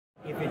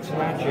If it's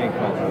not Jay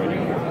Cutler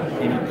anymore,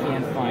 and you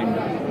can't find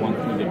one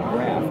through the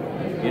draft,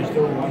 is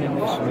there one in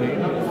this league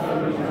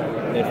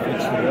that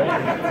fits the bill?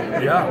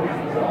 Yeah,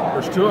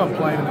 there's two of them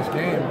playing in this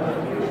game.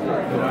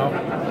 You know,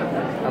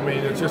 I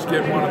mean, it's just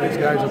getting one of these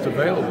guys that's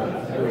available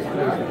is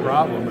the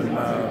problem.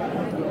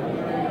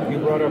 And you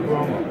brought up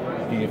Romo.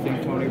 Do you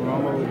think Tony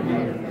Romo would be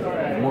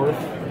worth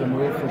the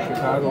move for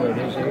Chicago at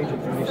his age at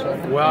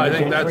 37? Well, I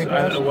think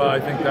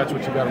that's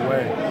what you got to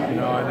weigh. You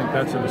know, I think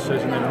that's a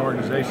decision that an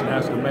organization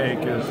has to make.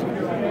 Is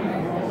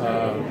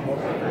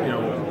you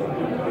know,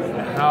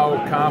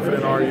 how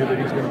confident are you that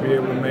he's going to be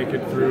able to make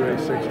it through a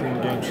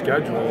 16-game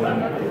schedule?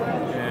 And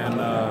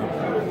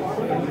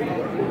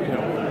you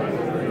know,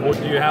 what,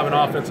 do you have an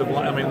offensive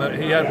line? I mean,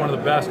 he had one of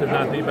the best, if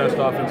not the best,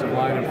 offensive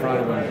line in front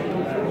of him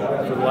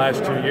for the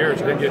last 2 years.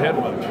 Didn't get hit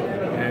much.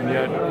 And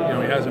yet, you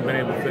know, he hasn't been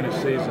able to finish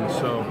season.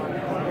 So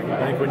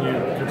I think when you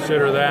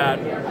consider that,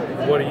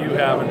 what do you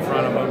have in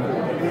front of him?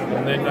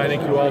 And then I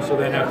think you also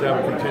then have to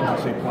have a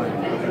contingency plan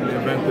in the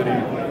event that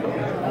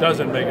he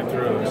doesn't make it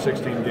through a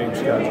 16-game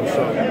schedule.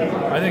 So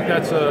I think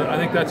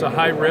that's a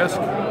high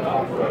risk,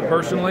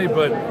 personally.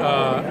 But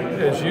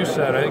as you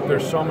said, I think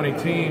there's so many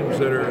teams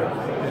that are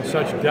in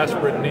such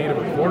desperate need of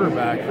a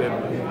quarterback that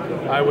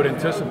I would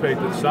anticipate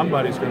that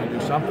somebody's going to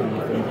do something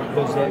with him.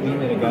 Does that mean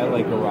that a guy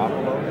like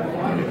Garoppolo,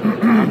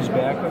 Tom's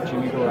backup,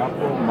 Jimmy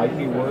Garoppolo, might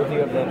be worthy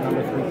of that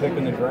number 3 pick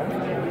in the draft?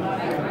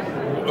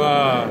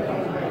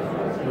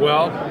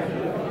 Well,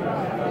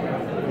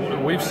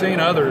 we've seen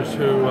others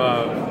who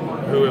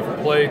have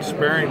played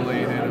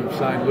sparingly and have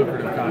signed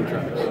lucrative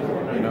contracts,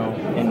 you know,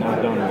 and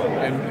not done well,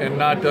 and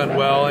not done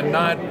well, and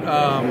not.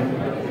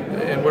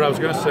 And what I was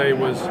going to say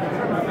was,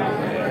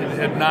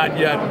 had not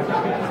yet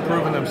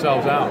proven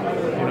themselves out,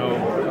 you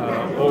know,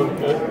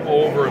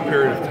 over a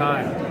period of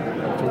time,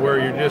 to where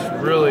you're just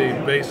really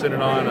basing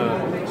it on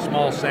a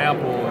small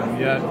sample, and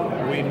yet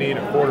we need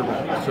a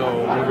quarterback,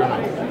 so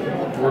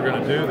we're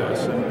gonna do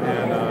this, and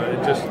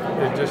it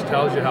just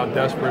tells you how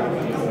desperate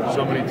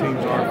so many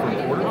teams are for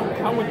a quarterback.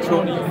 How would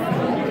Tony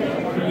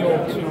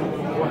appeal to,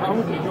 or how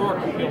would New York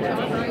appeal to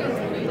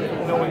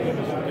Tony, knowing him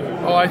as you do?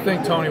 Oh, I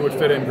think Tony would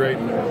fit in great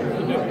in New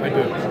York. I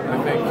do.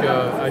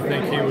 I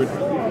think he would.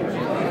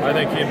 I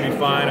think he'd be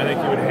fine. I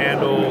think he would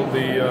handle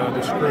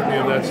the scrutiny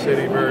of that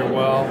city very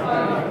well.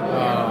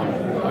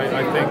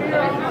 I think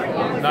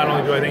not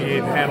only do I think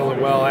he'd handle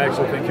it well, I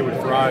actually think he would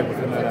thrive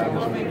within that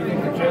atmosphere. Do you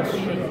think the Jets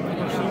should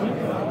pursue him?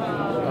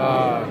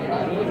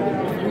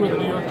 If you were the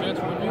New York Jets,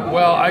 would you?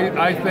 Well,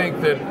 I think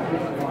that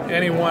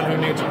anyone who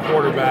needs a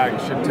quarterback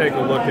should take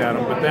a look at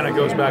him. But then it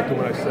goes back to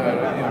what I said.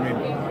 I mean,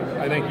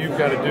 I think you've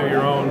got to do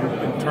your own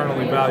internal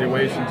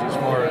evaluations as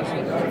far as,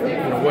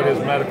 you know, what his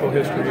medical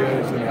history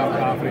is and how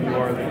confident you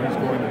are that he's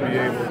going to be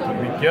able to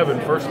be given,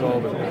 first of all,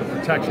 the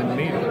protection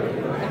needed.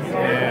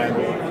 And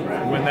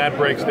when that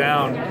breaks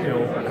down, you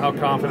know, how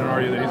confident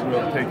are you that he's going to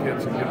be able to take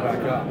hits and get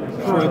back up?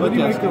 Troy, what do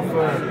you make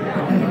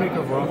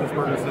of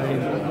Roethlisberger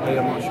saying, hey,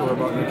 I'm not sure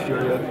about next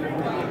year yet?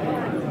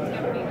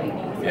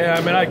 Yeah,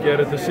 I mean, I get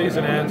it. The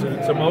season ends, and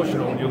it's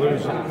emotional when you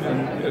lose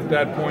at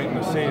that point in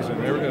the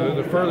season.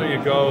 The further you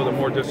go, the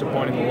more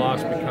disappointing the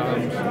loss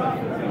becomes.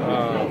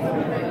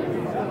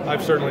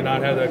 I've certainly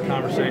not had that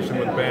conversation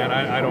with Ben.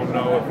 I don't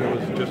know if it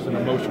was just an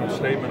emotional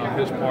statement on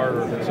his part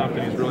or if it's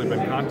something he's really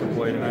been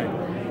contemplating.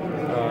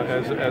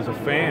 As a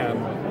fan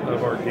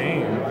of our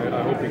game,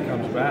 I hope he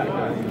comes back.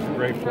 I think he's a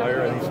great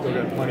player. I think he's still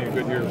got plenty of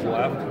good years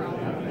left.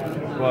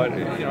 But,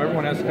 you know,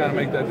 everyone has to kind of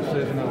make that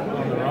decision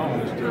on their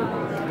own as to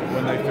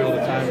when they feel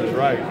the time is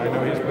right. I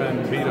know he's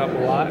been beat up a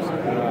lot,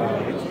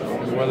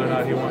 whether or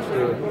not he wants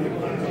to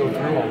go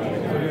through all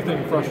that. So you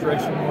think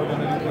frustration more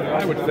than anything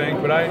else? I would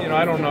think, but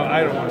I don't know.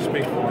 I don't want to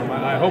speak for him.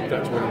 I hope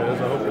that's what it is.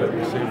 I hope that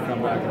we see him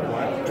come back and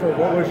play. Troy,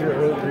 what was your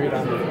early read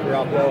on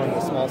Garoppolo and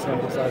the small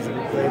sample size that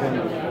he played in?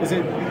 Is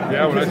it?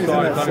 Yeah, when I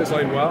saw it, I thought he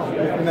played well.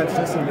 In that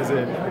system, is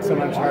it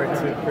sometimes hard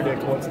to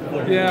predict what's?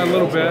 Yeah, a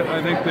little bit.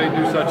 I think they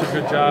do such a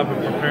good job of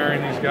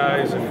preparing these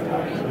guys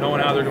and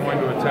knowing how they're going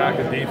to attack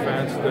a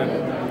defense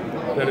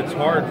that it's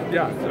hard.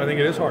 Yeah, I think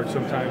it is hard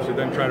sometimes to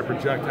then try to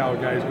project how a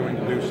guy is going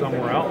to do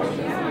somewhere else,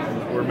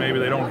 where maybe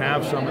they don't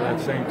have some of that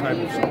same type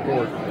of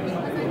support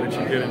that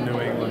you get in New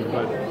England.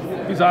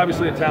 But he's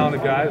obviously a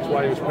talented guy. That's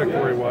why he was picked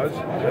where he was,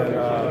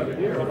 and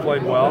he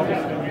played well.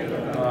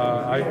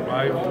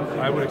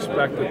 I would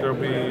expect that there'll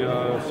be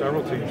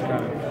several teams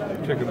kind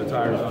of kicking the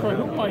tires on him.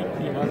 Who might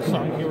be an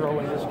unsung hero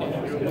in this game,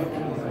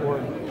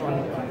 or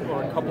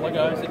a couple of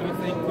guys that you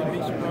think could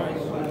be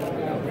surprised?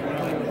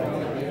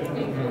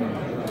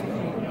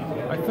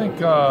 I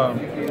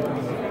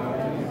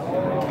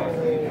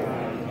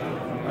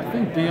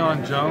think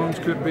Deion Jones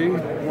could be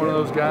one of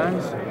those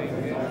guys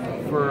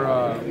for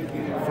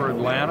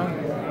Atlanta.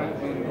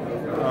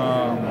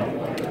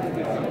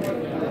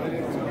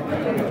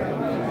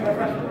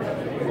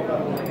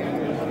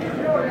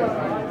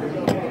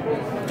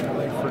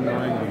 For New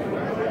England.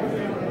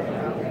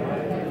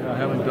 I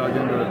haven't dug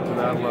into it to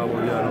that level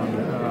yet.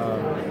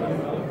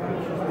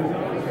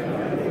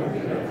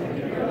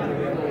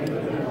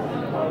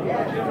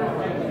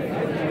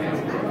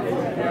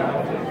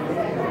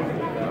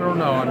 I don't don't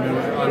know on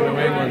New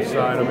England's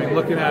side. I mean,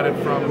 looking at it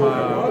from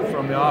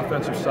the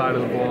offensive side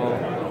of the ball,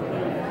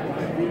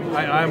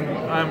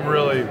 I'm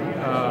really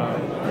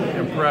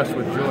impressed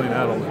with Julian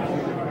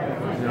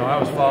Edelman. You know, I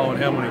was following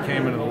him when he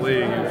came into the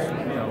league. He was,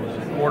 you know, was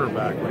a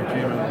quarterback when he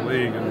came into the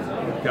league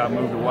and got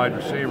moved to wide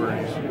receiver.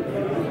 He's,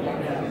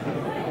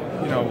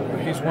 you know,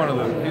 he's one of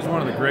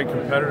the great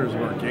competitors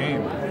of our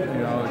game.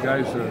 You know, the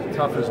guy's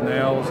tough as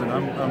nails, and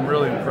I'm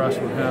really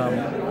impressed with him.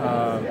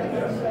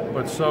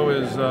 But so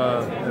is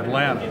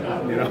Atlanta.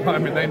 You know, I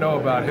mean, they know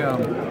about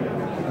him,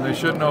 and they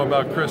should know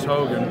about Chris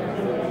Hogan.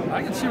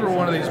 I can see where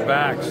one of these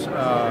backs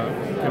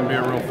can be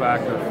a real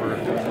factor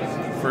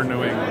for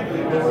New England.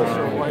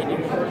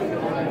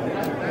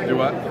 Do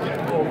what?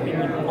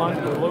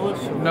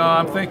 No,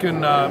 I'm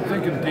thinking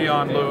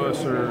Dion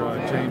Lewis or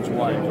James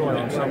White. You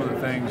know, some of the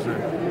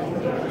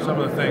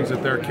things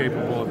that they're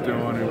capable of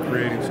doing and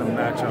creating some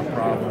matchup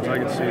problems. I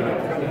can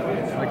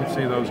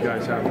see those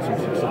guys having some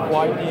success.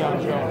 Why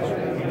Dion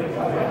Jones?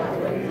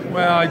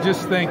 Well, I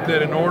just think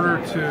that in order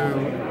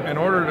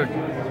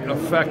to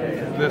affect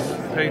this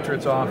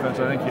Patriots offense,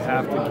 I think you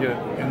have to get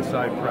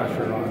inside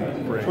pressure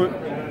on Brady. What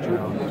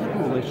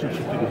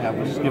relationship did you have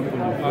with Skip when you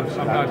first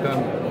I'm not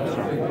done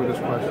with this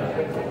question.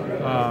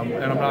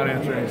 And I'm not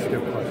answering any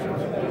Skip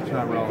questions. It's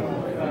not relevant.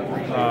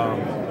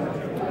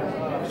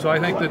 So I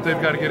think that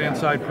they've got to get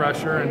inside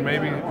pressure, and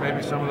maybe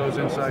some of those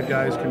inside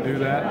guys can do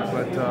that.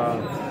 But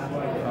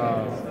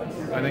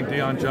I think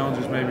Dion Jones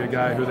is maybe a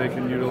guy who they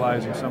can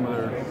utilize in some of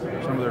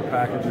their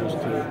packages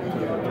to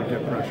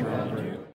get pressure on Brady.